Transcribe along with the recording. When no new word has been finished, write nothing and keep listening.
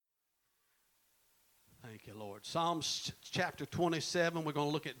Thank you, Lord. Psalms chapter 27, we're going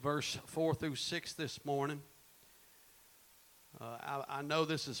to look at verse 4 through 6 this morning. I know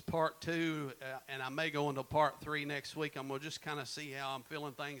this is part 2, and I may go into part 3 next week. I'm going to just kind of see how I'm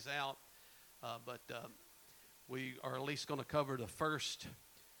feeling things out. But we are at least going to cover the first,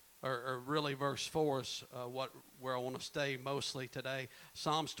 or really verse 4 is where I want to stay mostly today.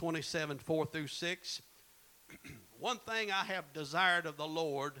 Psalms 27, 4 through 6. One thing I have desired of the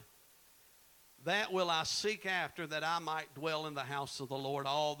Lord, that will I seek after, that I might dwell in the house of the Lord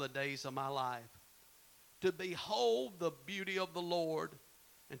all the days of my life, to behold the beauty of the Lord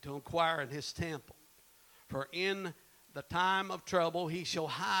and to inquire in his temple. For in the time of trouble he shall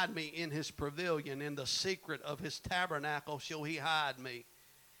hide me in his pavilion. In the secret of his tabernacle shall he hide me.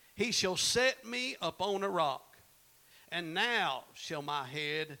 He shall set me upon a rock. And now shall my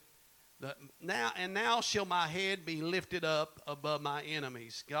head be lifted up above my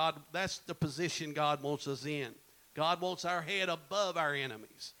enemies. God, that's the position God wants us in. God wants our head above our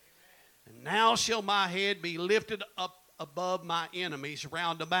enemies. And now shall my head be lifted up above my enemies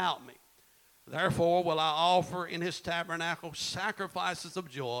round about me. Therefore will I offer in his tabernacle sacrifices of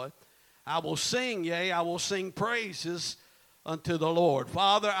joy. I will sing, yea, I will sing praises unto the Lord.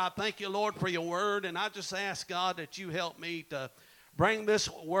 Father, I thank you, Lord, for your word. And I just ask, God, that you help me to bring this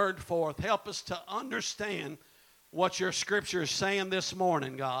word forth. Help us to understand what your scripture is saying this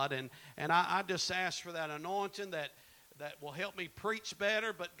morning, God. And I just ask for that anointing that will help me preach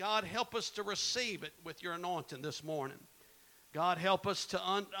better. But God, help us to receive it with your anointing this morning. God, help us to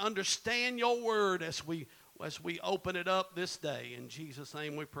understand your word as we open it up this day. In Jesus'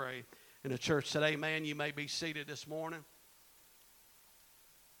 name we pray. In the church said, amen. You may be seated this morning.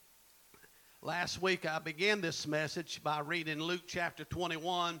 Last week I began this message by reading Luke chapter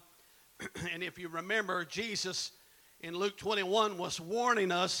 21. And if you remember, Jesus in Luke 21 was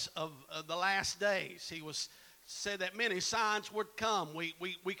warning us of the last days. He said that many signs would come.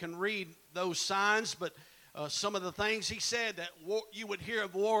 We can read those signs, but some of the things he said, that you would hear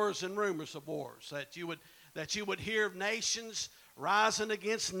of wars and rumors of wars, that you would hear of nations rising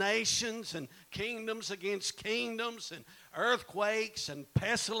against nations and kingdoms against kingdoms and earthquakes and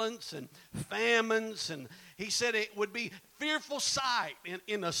pestilence and famines. And he said it would be fearful sight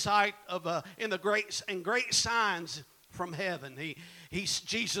in the sight of great signs from heaven.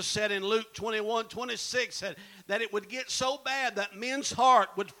 Jesus said in Luke 21:26 that it would get so bad that men's heart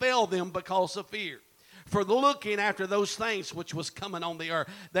would fail them because of fear, for the looking after those things which was coming on the earth.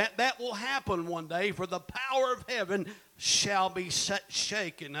 That will happen one day, for the power of heaven shall be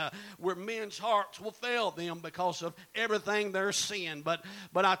shaken, where men's hearts will fail them because of everything they're seeing. But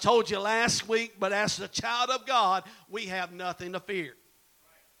I told you last week, but as a child of God, we have nothing to fear.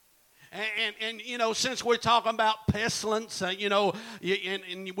 And you know, since we're talking about pestilence, and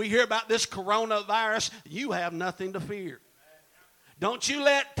we hear about this coronavirus, you have nothing to fear. Don't you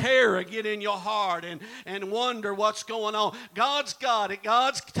let terror get in your heart and wonder what's going on. God's got it.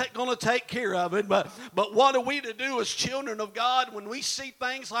 God's going to take care of it. But what are we to do as children of God when we see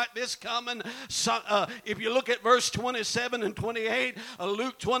things like this coming? If you look at verse 27 and 28,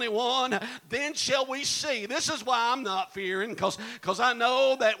 Luke 21, then shall we see. This is why I'm not fearing, because I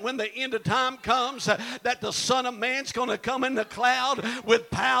know that when the end of time comes, that the Son of Man's going to come in the cloud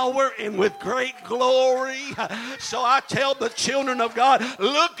with power and with great glory. So I tell the children of God,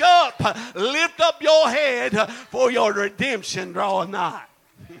 look up, lift up your head, for your redemption draweth nigh.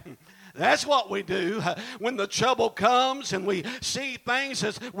 That's what we do when the trouble comes and we see things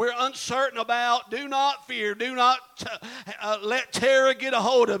that we're uncertain about. Do not fear. Do not let terror get a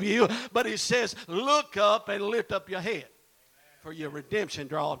hold of you. But he says, look up and lift up your head, for your redemption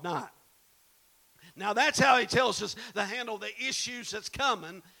draweth nigh. Now that's how he tells us to handle the issues that's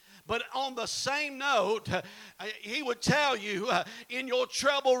coming. But on the same note, he would tell you in your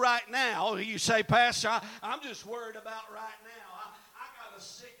trouble right now, you say, Pastor, I'm just worried about right now. I got a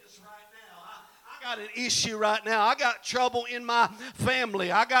sickness right now. I got an issue right now. I got trouble in my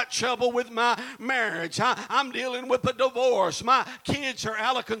family. I got trouble with my marriage. I'm dealing with a divorce. My kids are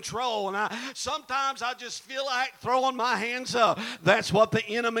out of control. And sometimes I just feel like throwing my hands up. That's what the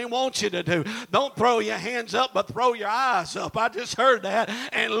enemy wants you to do. Don't throw your hands up, but throw your eyes up. I just heard that.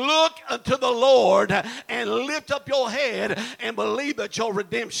 And look unto the Lord and lift up your head and believe that your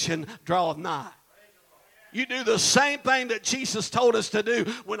redemption draweth nigh. You do the same thing that Jesus told us to do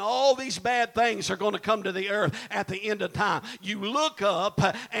when all these bad things are going to come to the earth at the end of time. You look up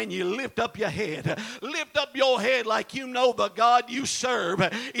and you lift up your head. Lift up your head like you know the God you serve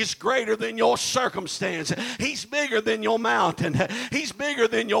is greater than your circumstance. He's bigger than your mountain. He's bigger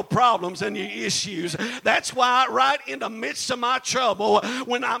than your problems and your issues. That's why right in the midst of my trouble,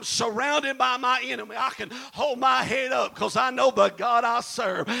 when I'm surrounded by my enemy, I can hold my head up because I know the God I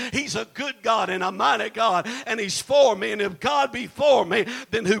serve. He's a good God and a mighty God, and He's for me. And if God be for me,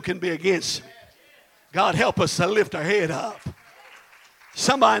 then who can be against me? God, help us to lift our head up.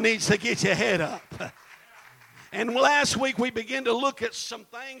 Somebody needs to get your head up. And last week we began to look at some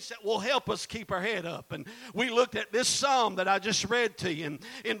things that will help us keep our head up. And we looked at this psalm that I just read to you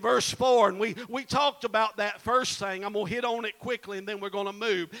in verse 4. And we talked about that first thing. I'm going to hit on it quickly and then we're going to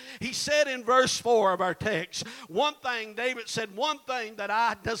move. He said in verse 4 of our text, David said, one thing that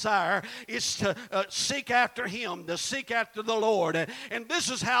I desire is to seek after Him, to seek after the Lord. And this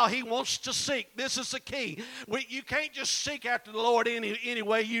is how He wants to seek. This is the key. You can't just seek after the Lord any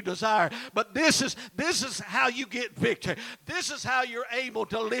way you desire. But this is how you get victory. This is how you're able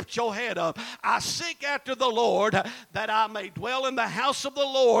to lift your head up. I seek after the Lord that I may dwell in the house of the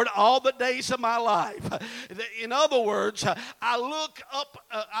Lord all the days of my life. In other words, I look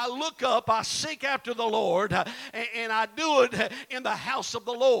up, I seek after the Lord, and I do it in the house of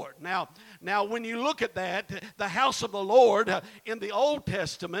the Lord. Now, when you look at that, the house of the Lord in the Old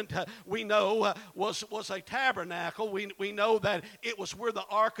Testament, we know was a tabernacle. We know that it was where the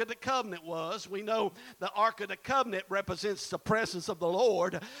Ark of the Covenant was. We know the Ark of the Covenant represents the presence of the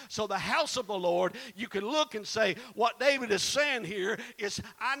Lord. So the house of the Lord, you can look and say, what David is saying here is,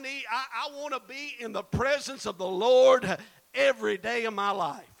 I want to be in the presence of the Lord every day of my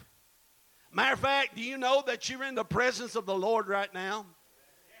life. Matter of fact, do you know that you're in the presence of the Lord right now?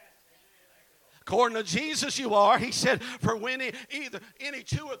 According to Jesus, you are. He said, for when either any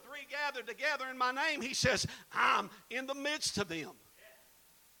two or three gather together in my name, He says, I'm in the midst of them.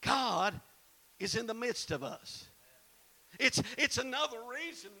 God is in the midst of us. It's another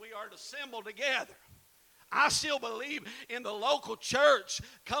reason we are to assemble together. I still believe in the local church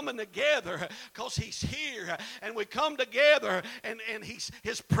coming together because He's here, and we come together and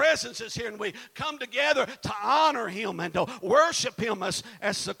His presence is here, and we come together to honor Him and to worship Him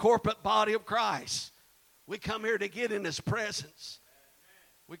as the corporate body of Christ. We come here to get in His presence.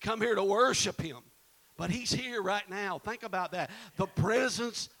 We come here to worship Him, but He's here right now. Think about that. The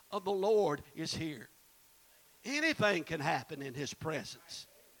presence of the Lord is here. Anything can happen in His presence.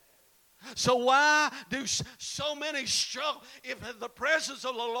 So why do so many struggle? If the presence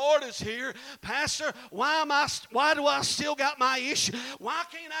of the Lord is here, Pastor, why do I still got my issue? Why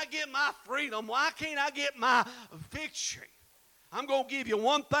can't I get my freedom? Why can't I get my victory? I'm going to give you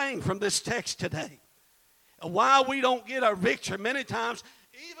one thing from this text today. Why we don't get our victory many times,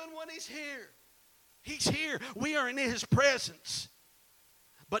 even when He's here. He's here. We are in His presence.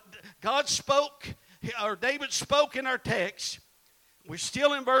 But God spoke, or David spoke in our text. We're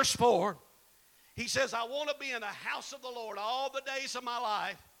still in verse 4. He says, I want to be in the house of the Lord all the days of my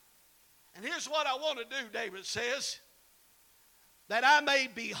life. And here's what I want to do, David says, that I may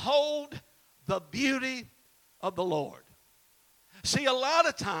behold the beauty of the Lord. See, a lot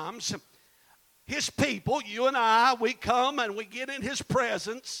of times, His people, you and I, we come and we get in His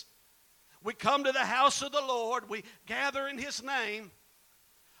presence. We come to the house of the Lord. We gather in His name.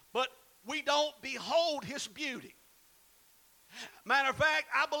 But we don't behold His beauty. Matter of fact,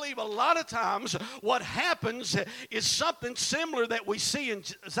 I believe a lot of times what happens is something similar that we see in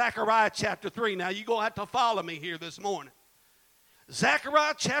Zechariah chapter 3. Now, you're going to have to follow me here this morning.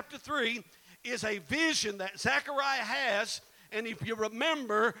 Zechariah chapter 3 is a vision that Zechariah has. And if you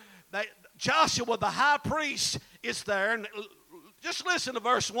remember that Joshua, the high priest, is there. And just listen to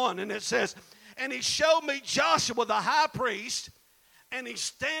verse 1. And it says, and He showed me Joshua, the high priest, and he's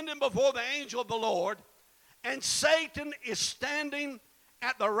standing before the angel of the Lord. And Satan is standing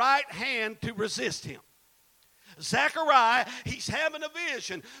at the right hand to resist him. Zechariah, he's having a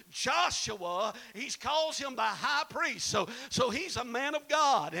vision. Joshua, he calls him the high priest. So he's a man of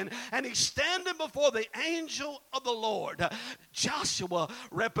God. And he's standing before the angel of the Lord. Joshua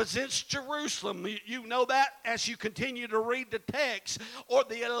represents Jerusalem. You know that as you continue to read the text. Or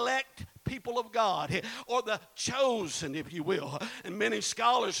the elect people of God, or the chosen, if you will. And many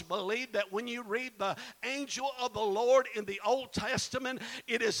scholars believe that when you read the angel of the Lord in the Old Testament,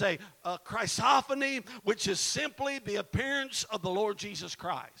 it is a Christophany, which is simply the appearance of the Lord Jesus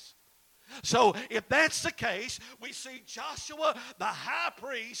Christ. So if that's the case, we see Joshua, the high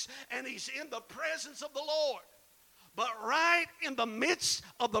priest, and he's in the presence of the Lord. But right in the midst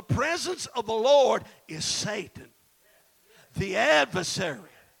of the presence of the Lord is Satan, the adversary.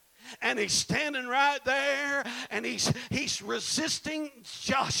 And he's standing right there, and he's resisting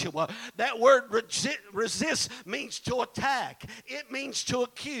Joshua. That word resist means to attack. It means to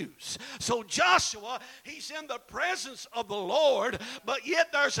accuse. So Joshua, he's in the presence of the Lord, but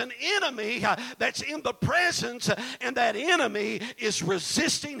yet there's an enemy that's in the presence, and that enemy is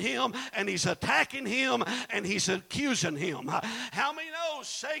resisting him, and he's attacking him, and he's accusing him. How many know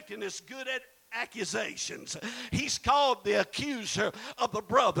Satan is good at accusations? He's called the accuser of the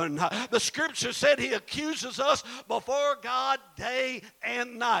brethren. The scripture said he accuses us before God day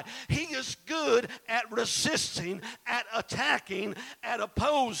and night. He is good at resisting, at attacking, at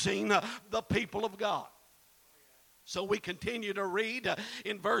opposing the people of God. So we continue to read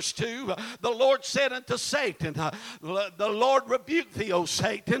in verse 2, the Lord said unto Satan, the Lord rebuked thee, O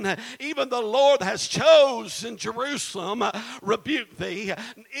Satan, even the Lord has chosen Jerusalem, rebuke thee.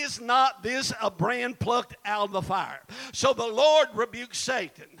 Is not this a brand plucked out of the fire? So the Lord rebukes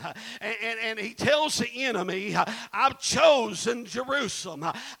Satan, and he tells the enemy, I've chosen Jerusalem.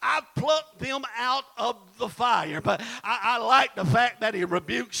 I've plucked them out of the fire. But I like the fact that he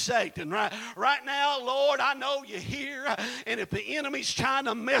rebukes Satan. Right now, Lord, I know you hear. And if the enemy's trying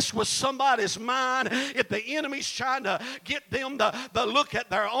to mess with somebody's mind, if the enemy's trying to get them to look at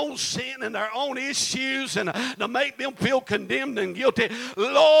their own sin and their own issues and to make them feel condemned and guilty,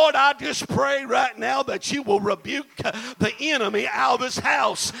 Lord, I just pray right now that you will rebuke the enemy out of his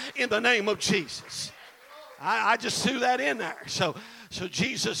house in the name of Jesus. I just threw that in there. So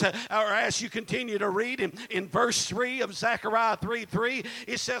Jesus, or as you continue to read in verse 3 of Zechariah 3:3,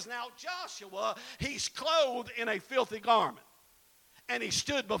 it says, now Joshua, he's clothed in a filthy garment, and he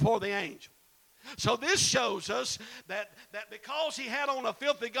stood before the angel. So this shows us that because he had on a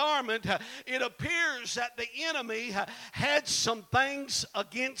filthy garment, it appears that the enemy had some things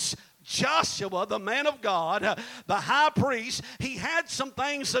against Joshua, the man of God, the high priest. He had some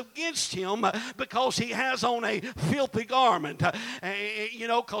things against him because he has on a filthy garment.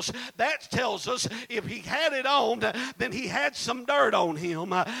 Because that tells us if he had it on, then he had some dirt on him.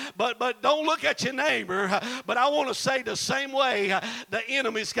 But don't look at your neighbor. But I want to say the same way, the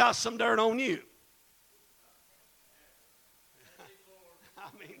enemy's got some dirt on you. I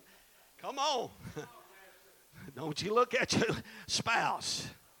mean, come on. Don't you look at your spouse.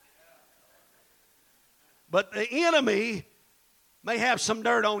 But the enemy may have some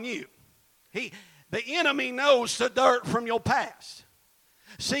dirt on you. The enemy knows the dirt from your past.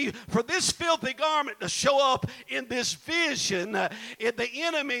 See, for this filthy garment to show up in this vision, the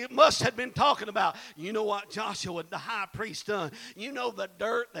enemy must have been talking about, you know what Joshua, the high priest, done. You know the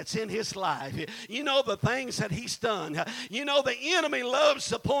dirt that's in his life. You know the things that he's done. You know the enemy loves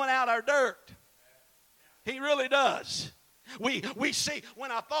to point out our dirt. He really does. We see,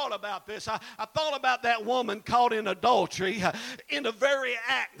 when I thought about this, I thought about that woman caught in adultery in the very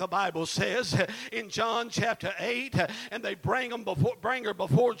act, the Bible says, in John chapter 8, and they bring her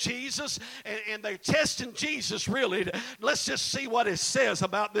before Jesus, and they're testing Jesus, really. Let's just see what it says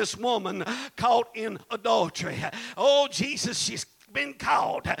about this woman caught in adultery. Oh, Jesus, she's been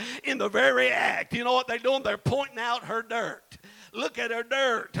caught in the very act. You know what they're doing? They're pointing out her dirt. Look at her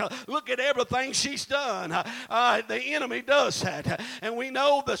dirt. Look at everything she's done. The enemy does that. And we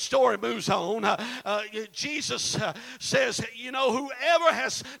know the story moves on. Jesus says, whoever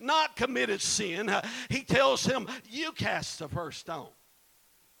has not committed sin, he tells him, you cast the first stone.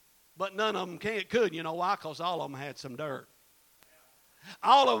 But none of them could. You know why? Because all of them had some dirt.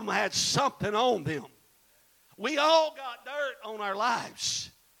 All of them had something on them. We all got dirt on our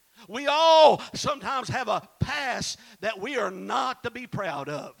lives. We all sometimes have a past that we are not to be proud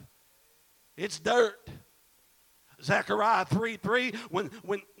of. It's dirt. Zechariah 3:3,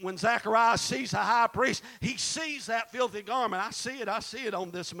 when Zechariah sees the high priest, he sees that filthy garment. I see it on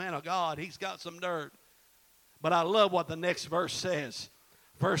this man of God. He's got some dirt. But I love what the next verse says.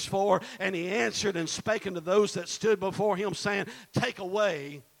 Verse 4, and he answered and spake unto those that stood before him, saying, take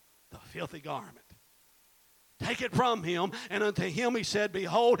away the filthy garment. Take it from him. And unto him he said,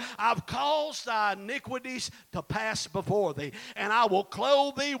 behold, I've caused thy iniquities to pass before thee, and I will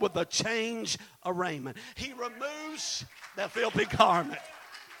clothe thee with the change of raiment. He removes the filthy garment.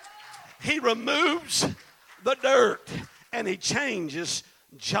 He removes the dirt, and he changes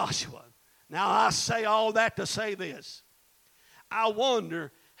Joshua. Now I say all that to say this. I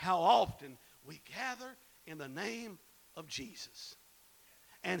wonder how often we gather in the name of Jesus.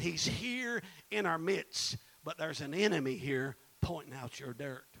 And he's here in our midst. But there's an enemy here pointing out your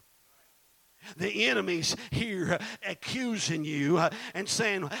dirt. The enemy's here accusing you and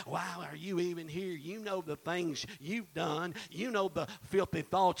saying, "Why are you even here? You know the things you've done. You know the filthy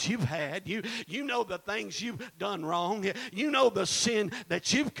thoughts you've had. You know the things you've done wrong. You know the sin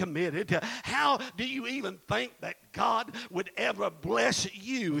that you've committed. How do you even think that God would ever bless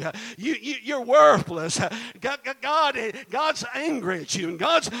you? You're worthless. God's angry at you, and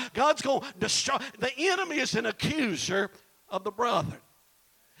God's going to destroy." The enemy is an accuser of the brethren.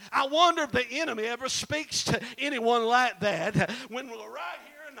 I wonder if the enemy ever speaks to anyone like that when we're right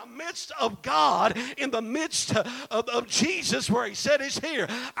here in the midst of God, in the midst of Jesus, where he said he's here.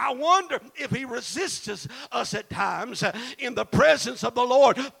 I wonder if he resists us at times in the presence of the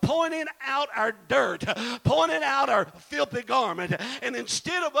Lord, pointing out our dirt, pointing out our filthy garment. And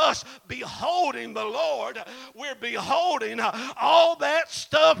instead of us beholding the Lord, we're beholding all that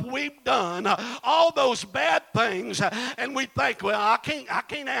stuff we've done, all those bad things, and we think, well, I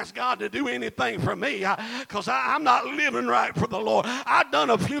can't ask God to do anything for me because I'm not living right for the Lord. I've done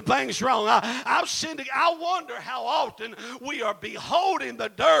a few things wrong. I've sinned. I wonder how often we are beholding the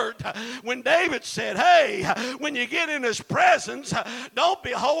dirt when David said, hey, when you get in his presence, don't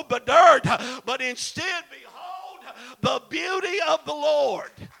behold the dirt, but instead behold the beauty of the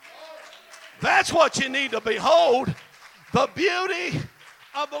Lord. That's what you need to behold, the beauty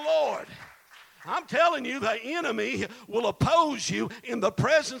of the Lord. I'm telling you, the enemy will oppose you in the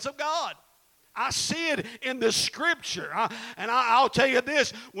presence of God. I see it in the scripture. I'll tell you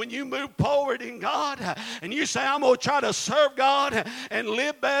this, when you move forward in God and you say, I'm going to try to serve God and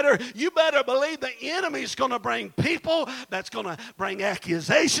live better, you better believe the enemy's going to bring people that's going to bring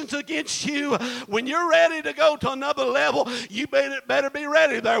accusations against you. When you're ready to go to another level, you better be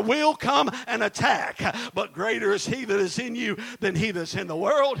ready. There will come an attack, but greater is he that is in you than he that's in the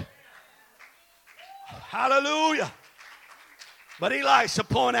world. Hallelujah. But he likes to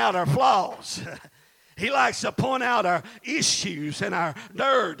point out our flaws. He likes to point out our issues and our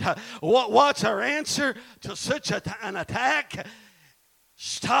dirt. What's our answer to such an attack?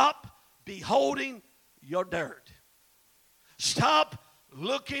 Stop beholding your dirt. Stop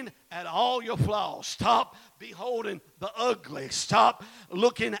looking at all your flaws. Stop beholding the ugly. Stop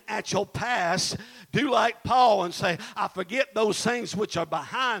looking at your past. Do like Paul and say, I forget those things which are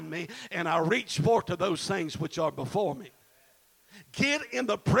behind me, and I reach forth to those things which are before me. Get in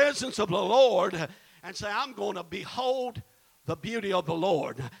the presence of the Lord and say, I'm going to behold the beauty of the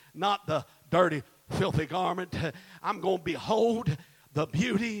Lord, not the dirty, filthy garment. I'm going to behold the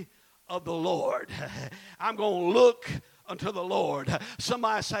beauty of the Lord. I'm going to look unto the Lord.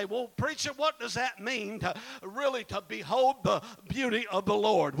 Somebody say, well, preacher, what does that mean to behold the beauty of the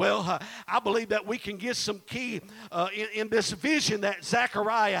Lord? Well, I believe that we can get some key in this vision that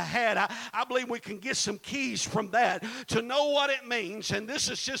Zechariah had. I believe we can get some keys from that to know what it means. And this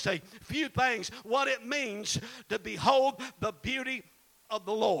is just a few things, what it means to behold the beauty of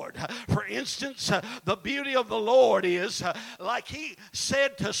the Lord. For instance, the beauty of the Lord is like he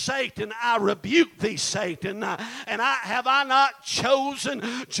said to Satan, I rebuke thee, Satan, and have I not chosen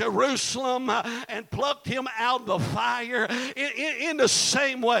Jerusalem and plucked him out of the fire? In the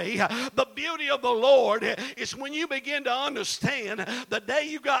same way, the beauty of the Lord is when you begin to understand the day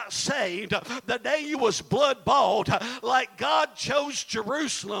you got saved, the day you was blood bought, like God chose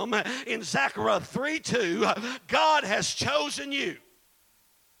Jerusalem in Zechariah 3:2, God has chosen you.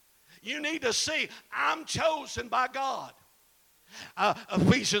 You need to see, I'm chosen by God.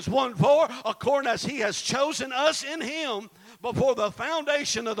 Ephesians 1:4, according as he has chosen us in him before the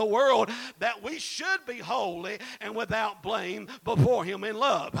foundation of the world, that we should be holy and without blame before him in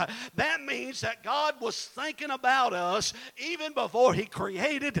love. That means that God was thinking about us even before he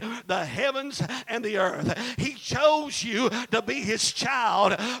created the heavens and the earth. He chose you to be his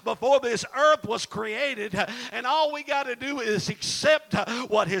child before this earth was created, and all we got to do is accept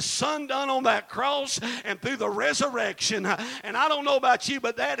what his son done on that cross and through the resurrection. And I don't know about you,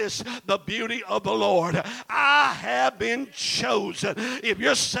 but that is the beauty of the Lord. I have been chosen. If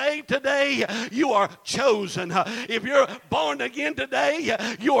you're saved today, you are chosen. If you're born again today,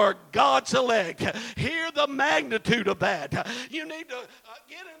 you are God's elect. Hear the magnitude of that. You need to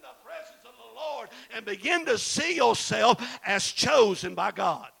get in the presence of the Lord and begin to see yourself as chosen by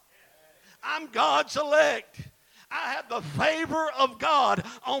God. I'm God's elect. I have the favor of God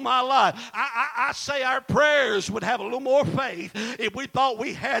on my life. I say our prayers would have a little more faith if we thought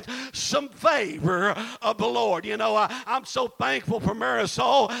we had some favor of the Lord. You know, I'm so thankful for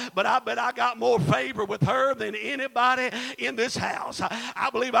Marisol, but I bet I got more favor with her than anybody in this house. I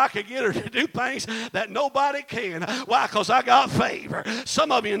believe I could get her to do things that nobody can. Why? Because I got favor.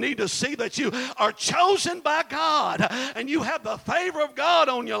 Some of you need to see that you are chosen by God and you have the favor of God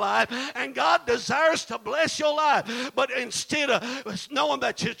on your life, and God desires to bless your life. But instead of knowing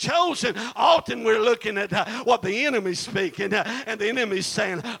that you're chosen, often we're looking at what the enemy's speaking, and the enemy's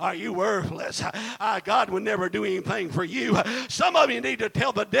saying, are you worthless? God would never do anything for you. Some of you need to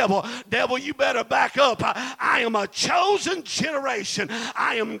tell the devil, you better back up. I am a chosen generation.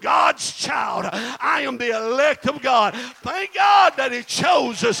 I am God's child. I am the elect of God. Thank God that He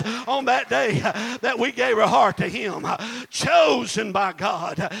chose us on that day that we gave our heart to Him. Chosen by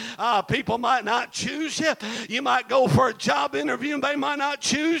God. People might not choose you. You might go for a job interview and they might not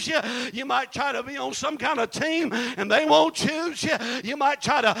choose you. You might try to be on some kind of team and they won't choose you. You might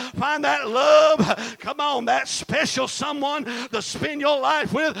try to find that love, come on, that special someone to spend your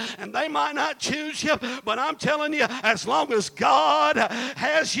life with, and they might not choose you. But I'm telling you, as long as God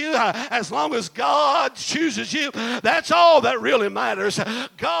has you, as long as God chooses you, that's all that really matters.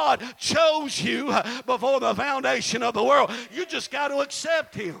 God chose you before the foundation of the world. You just got to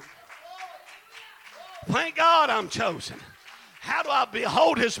accept Him. Thank God I'm chosen. How do I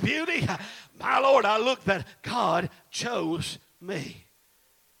behold His beauty? My Lord, I look that God chose me.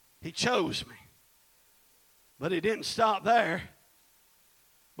 He chose me. But He didn't stop there.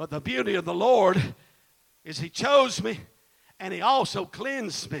 But the beauty of the Lord is He chose me, and He also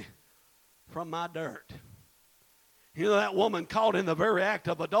cleansed me from my dirt. You know, that woman caught in the very act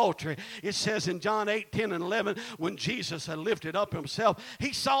of adultery, it says in John 8, 10, and 11, when Jesus had lifted up Himself,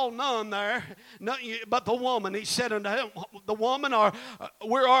 He saw none there, but the woman. He said unto him, the woman,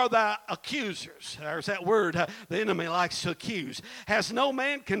 where are thy accusers? There's that word the enemy likes to accuse. Has no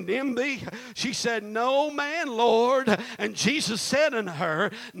man condemned thee? She said, no man, Lord. And Jesus said unto her,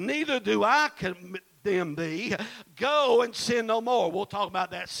 neither do I condemn thee. Go and sin no more. We'll talk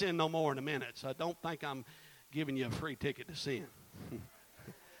about that sin no more in a minute. So don't think I'm giving you a free ticket to sin.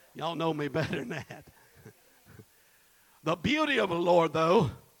 Y'all know me better than that. The beauty of the Lord, though,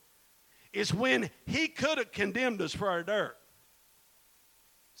 is when He could have condemned us for our dirt.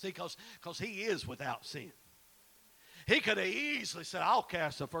 See, because He is without sin. He could have easily said, I'll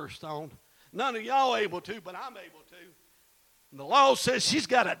cast the first stone. None of y'all able to, but I'm able to. And the law says she's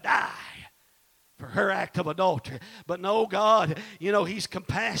got to die for her act of adultery. But no, God, you know, He's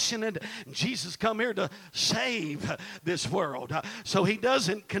compassionate. Jesus come here to save this world. So He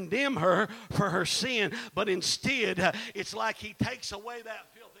doesn't condemn her for her sin, but instead, it's like He takes away that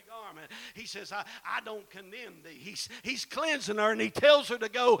filthy garment. He says, I don't condemn thee. He's cleansing her, and He tells her to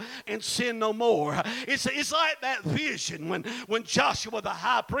go and sin no more. It's like that vision when Joshua the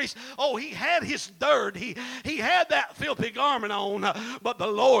high priest, he had his dirt. He had that filthy garment on, but the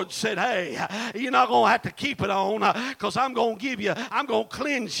Lord said, hey, you're not going to have to keep it on, because I'm going to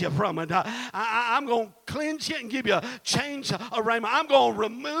cleanse you from it. I'm going to cleanse you and give you a change of raiment. I'm going to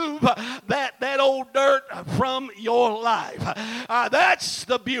remove that old dirt from your life. That's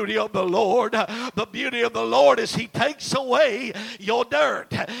the beauty of the Lord. The beauty of the Lord is He takes away your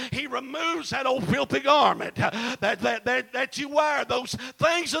dirt. He removes that old filthy garment that you wear, those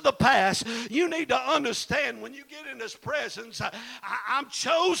things of the past. You need to understand when you get in His presence, I'm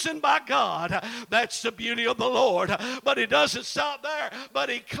chosen by God. That's the beauty of the Lord. But He doesn't stop there, but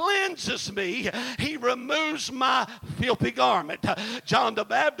He cleanses me. He removes my filthy garment. John the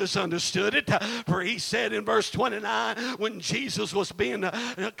Baptist understood it, for he said in verse 29, when Jesus was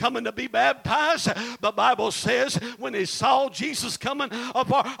coming to be baptized, the Bible says when he saw Jesus coming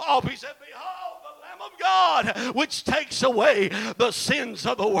afar off, he said, behold, the Lamb of God, which takes away the sins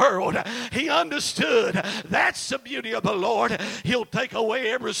of the world. He understood that's the beauty of the Lord. He'll take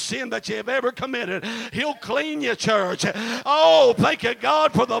away every sin that you have ever committed. He'll clean you, church. Oh, thank you,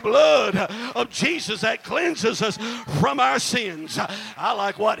 God, for the blood of Jesus that cleanses us from our sins. I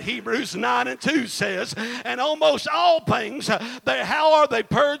like what Hebrews 9 and 2 says. And almost all things, how are they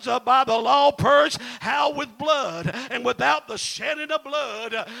purged? By the law purged. How? With blood. And without the shedding of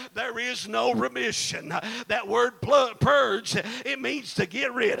blood, there is no remission. remission. That word purge, it means to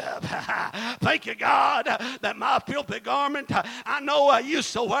get rid of. Thank you, God, that my filthy garment, I know I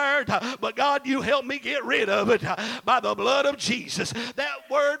used to wear it, but God, you help me get rid of it by the blood of Jesus. That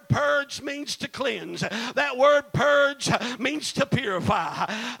word purge means to cleanse. That word purge means to purify.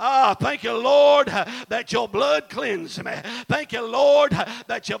 Thank you, Lord, that your blood cleansed me. Thank you, Lord,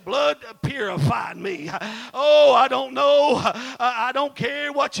 that your blood purified me. Oh, I don't know. I don't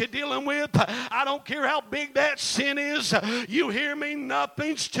care what you're dealing with. I don't care how big that sin is. You hear me?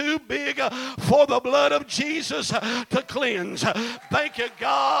 Nothing's too big for the blood of Jesus to cleanse. Thank you,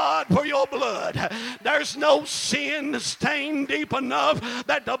 God, for your blood. There's no sin stained deep enough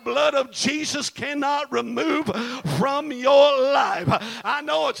that the blood of Jesus cannot remove from your life. I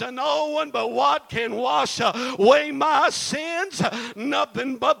know it's an old one, but what can wash away my sins?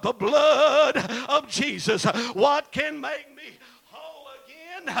 Nothing but the blood of Jesus. What can make me whole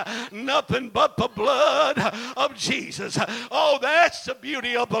again? Nothing but the blood of Jesus. Oh, that's the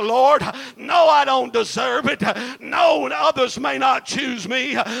beauty of the Lord. No, I don't deserve it. No, others may not choose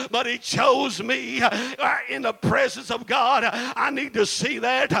me, but he chose me in the presence of God. I need to see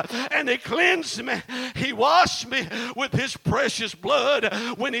that. And he cleansed me. He washed me with his precious blood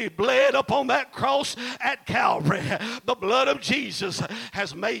when he bled upon that cross at Calvary. The blood of Jesus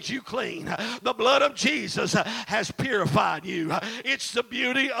has made you clean. The blood of Jesus has purified you. It's the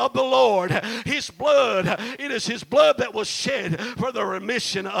beauty of the Lord. His blood, it is his blood that was shed for the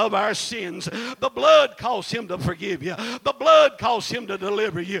remission of our sins. The blood caused him to forgive you. The blood caused him to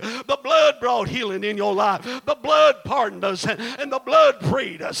deliver you. The blood brought healing in your life. The blood pardoned us, and the blood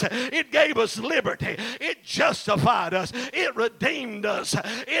freed us. It gave us liberty. It justified us. It redeemed us.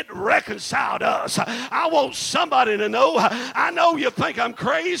 It reconciled us. I want somebody to know. I know you think I'm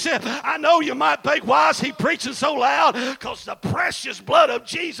crazy. I know you might think, why is he preaching so loud? Because the precious blood of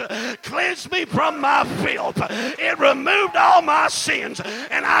Jesus cleansed me from my filth. It removed all my sins,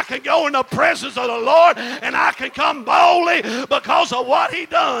 and I can go in the presence of the Lord, and I can come boldly because of what he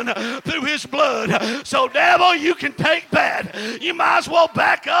done through his blood. So devil, you can take that. You might as well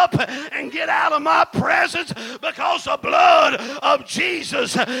back up and get out of my presence, because the blood of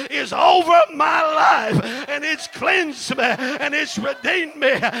Jesus is over my life, and it's cleansed me, and it's redeemed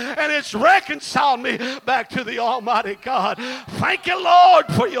me, and it's reconciled me back to the Almighty God. Thank you, Lord,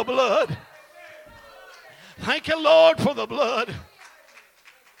 for your blood. Thank you, Lord, for the blood.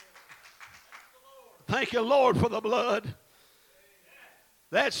 Thank you, Lord, for the blood.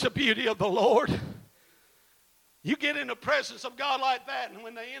 That's the beauty of the Lord. You get in the presence of God like that, and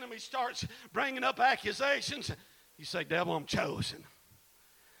when the enemy starts bringing up accusations, you say, devil, I'm chosen.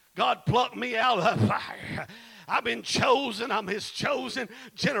 God plucked me out of the fire. I've been chosen. I'm his chosen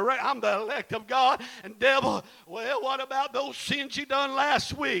generation. I'm the elect of God. And devil, well, what about those sins you done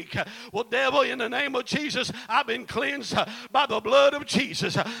last week? Well, devil, in the name of Jesus, I've been cleansed by the blood of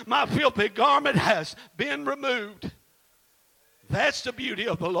Jesus. My filthy garment has been removed. That's the beauty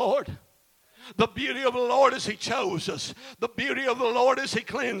of the Lord. The beauty of the Lord is he chose us. The beauty of the Lord is he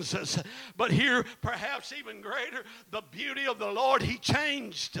cleansed us. But here, perhaps even greater, the beauty of the Lord, he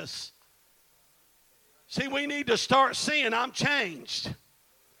changed us. See, we need to start seeing I'm changed.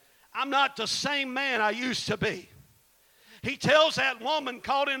 I'm not the same man I used to be. He tells that woman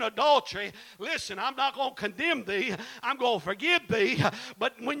caught in adultery, listen, I'm not going to condemn thee. I'm going to forgive thee.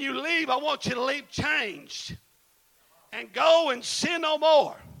 But when you leave, I want you to leave changed. And go and sin no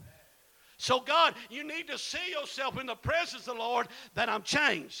more. So God, you need to see yourself in the presence of the Lord that I'm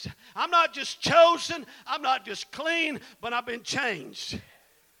changed. I'm not just chosen, I'm not just clean, but I've been changed.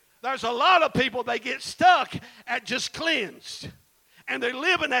 There's a lot of people, they get stuck at just cleansed. And they're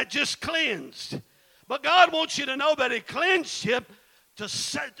living at just cleansed. But God wants you to know that he cleansed you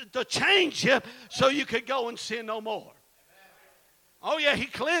to change you so you could go and sin no more. Oh yeah, he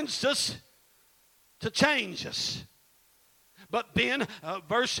cleansed us to change us. But then,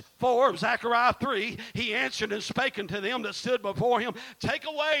 verse 4 of Zechariah 3, he answered and spake unto them that stood before him, take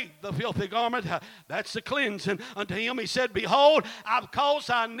away the filthy garment. That's the cleansing. Unto him he said, behold, I've caused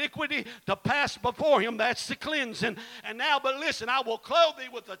thy iniquity to pass before him. That's the cleansing. And now, but listen, I will clothe thee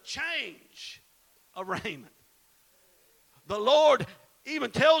with a change of raiment. The Lord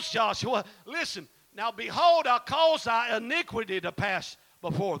even tells Joshua, listen, now behold, I'll cause thy iniquity to pass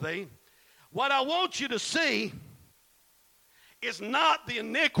before thee. What I want you to see is not the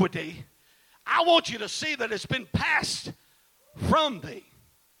iniquity. I want you to see that it's been passed from thee.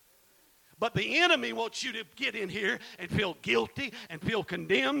 But the enemy wants you to get in here and feel guilty and feel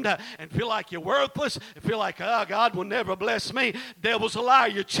condemned and feel like you're worthless and feel like, oh, God will never bless me. Devil's a liar.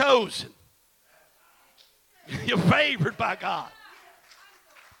 You're chosen. You're favored by God.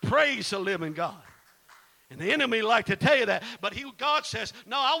 Praise the living God. And the enemy like to tell you that. But God says,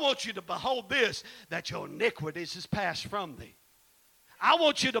 no, I want you to behold this, that your iniquities is passed from thee. I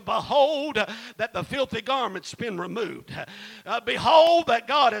want you to behold that the filthy garment's been removed. Behold that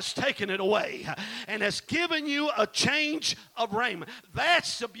God has taken it away and has given you a change of raiment.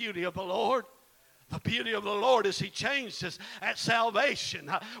 That's the beauty of the Lord. The beauty of the Lord is He changed us at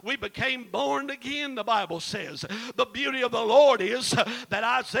salvation. We became born again, the Bible says. The beauty of the Lord is that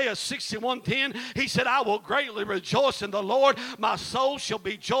Isaiah 61:10, He said, I will greatly rejoice in the Lord. My soul shall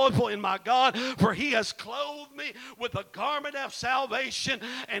be joyful in my God, for He has clothed me with a garment of salvation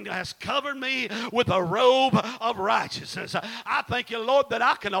and has covered me with a robe of righteousness. I thank you, Lord, that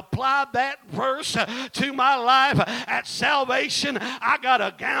I can apply that verse to my life at salvation. I got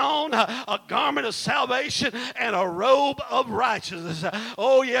a gown, a garment of salvation, and a robe of righteousness.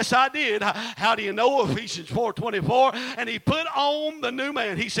 Oh, yes, I did. How do you know? Ephesians 4:24. And He put on the new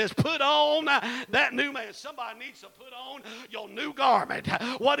man. He says, put on that new man. Somebody needs to put on your new garment.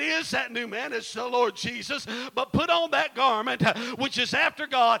 What is that new man? It's the Lord Jesus. But put on that garment, which is after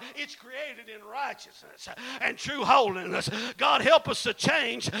God. It's created in righteousness and true holiness. God, help us to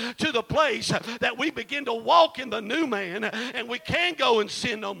change to the place that we begin to walk in the new man, and we can go and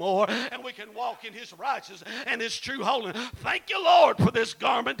sin no more, and we can walk in His righteousness and His true holiness. Thank you, Lord, for this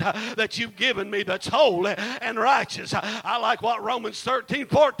garment that You've given me that's holy and righteous. I like what Romans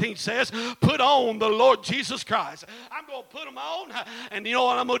 13:14 says. Put on the Lord Jesus Christ. I'm going to put Him on, and you know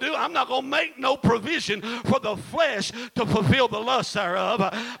what I'm going to do? I'm not going to make no provision for the flesh to fulfill the lust thereof,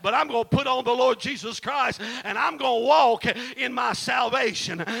 but I'm going to put on the Lord Jesus Christ, and I'm going to walk in my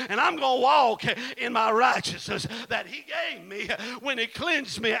salvation, and I'm going to walk in my righteousness that He gave me when He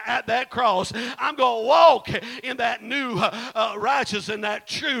cleansed me at that cross. I'm going to walk in that new righteousness and that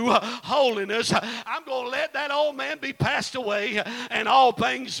true holiness. I'm going to let that old man be passed away and all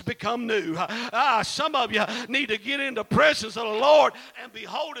things become new. Some of you need to get in the presence of the Lord and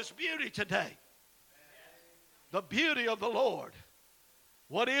behold His beauty today. The beauty of the Lord.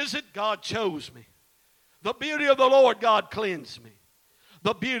 What is it? God chose me. The beauty of the Lord, God cleansed me.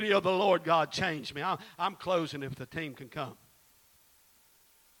 The beauty of the Lord, God changed me. I'm closing if the team can come.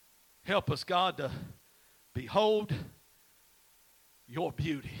 Help us, God, to behold your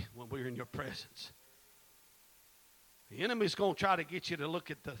beauty when we're in your presence. The enemy's going to try to get you to look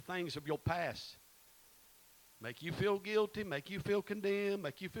at the things of your past. Make you feel guilty, make you feel condemned,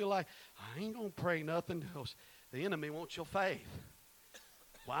 make you feel like, I ain't going to pray nothing, because the enemy wants your faith.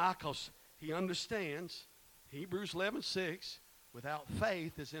 Why? Because he understands, Hebrews 11:6, without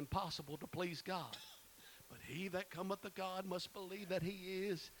faith it's impossible to please God. But he that cometh to God must believe that He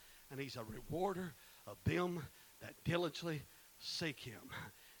is, and He's a rewarder of them that diligently seek Him.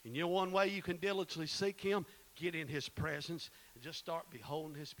 And you know one way you can diligently seek Him? Get in His presence and just start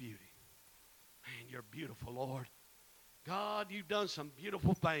beholding His beauty. Man, You're beautiful, Lord. God, You've done some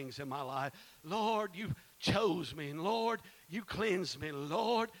beautiful things in my life. Lord, You chose me. And Lord, You cleansed me.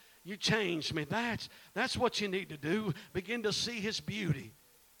 Lord, You changed me. That's what you need to do. Begin to see His beauty.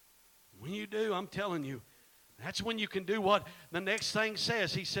 When you do, I'm telling you, that's when you can do what the next thing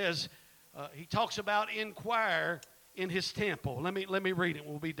says. He says, He talks about inquire in His temple. Let me read it.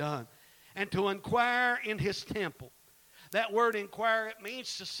 We'll be done. And to inquire in His temple. That word inquire, it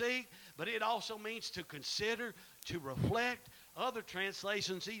means to seek, but it also means to consider, to reflect. Other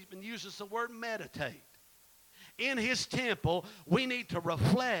translations even uses the word meditate. In His temple, we need to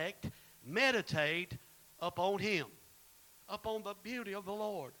reflect, meditate upon Him, upon the beauty of the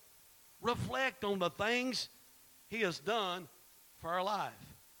Lord. Reflect on the things He has done for our life.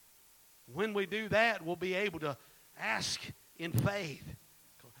 When we do that, we'll be able to ask in faith.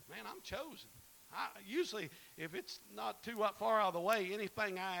 Man, I'm chosen. Usually, if it's not too far out of the way,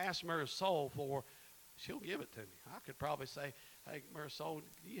 anything I ask Marisol for, she'll give it to me. I could probably say, hey, Marisol,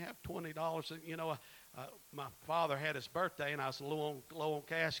 do you have $20? You know, my father had his birthday, and I was low on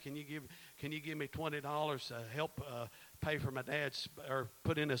cash. Can you give me $20 to help pay for my dad's, or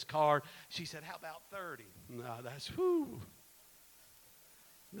put in his card? She said, how about 30? No, that's whoo.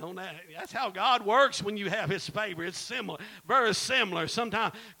 No, that's how God works when you have His favor. It's similar, very similar.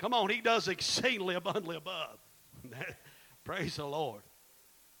 Sometimes, come on, He does exceedingly abundantly above. Praise the Lord.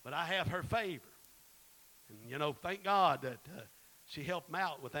 But I have her favor. And, you know, thank God that she helped me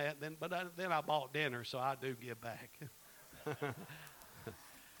out with that. Then I bought dinner, so I do give back.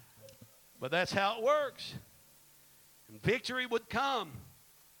 But that's how it works. And victory would come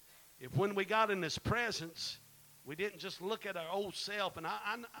if when we got in His presence, we didn't just look at our old self. And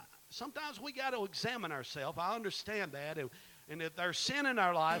sometimes we got to examine ourselves. I understand that. And if there's sin in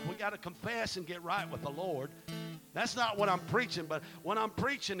our life, we got to confess and get right with the Lord. That's not what I'm preaching. But what I'm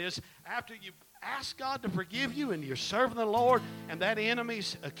preaching is after ask God to forgive you and you're serving the Lord and that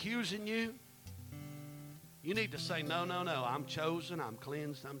enemy's accusing you, you need to say, no, no, no. I'm chosen, I'm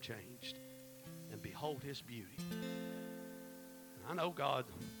cleansed, I'm changed. And behold his beauty. And I know God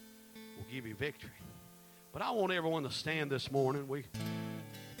will give you victory. But I want everyone to stand this morning.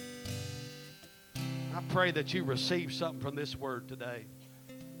 I pray that you receive something from this word today.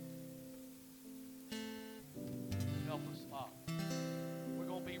 Help us, Father. We're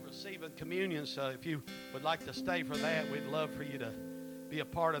going to be receiving communion, so if you would like to stay for that, we'd love for you to be a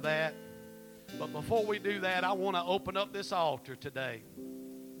part of that. But before we do that, I want to open up this altar today.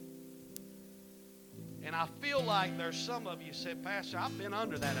 And I feel like there's some of you said, Pastor, I've been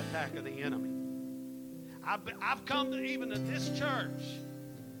under that attack of the enemy. I've come to even to this church,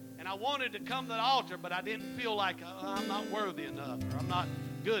 and I wanted to come to the altar, but I didn't feel like I'm not worthy enough or I'm not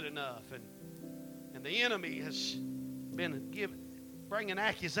good enough. And the enemy has been bringing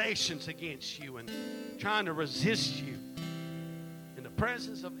accusations against you and trying to resist you in the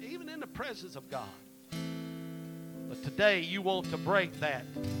presence of God. But today you want to break that.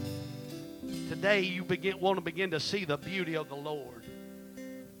 Today you want to begin to see the beauty of the Lord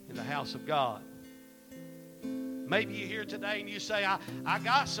in the house of God. Maybe you're here today and you say, I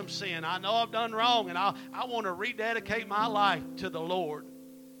got some sin. I know I've done wrong, and I want to rededicate my life to the Lord.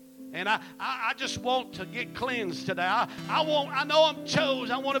 And I just want to get cleansed today. I know I'm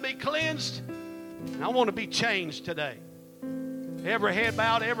chosen. I want to be cleansed. And I want to be changed today. Every head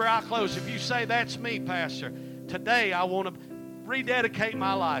bowed, every eye closed. If you say, that's me, Pastor, today I want to rededicate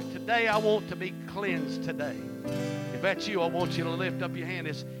my life. Today I want to be cleansed today. If that's you, I want you to lift up your hand.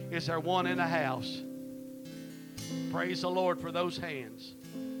 Is there one in the house? Praise the Lord for those hands.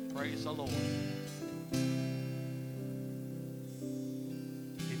 Praise the Lord.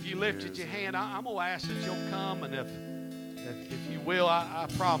 If you lifted your hand, I'm going to ask that you'll come. And if you will, I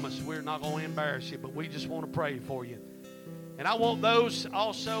promise we're not going to embarrass you, but we just want to pray for you. And I want those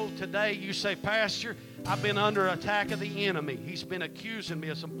also today, you say, Pastor, I've been under attack of the enemy. He's been accusing me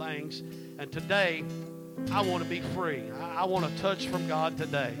of some things. And today, I want to be free. I want to touch from God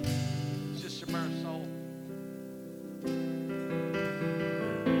today. Sister Marisol.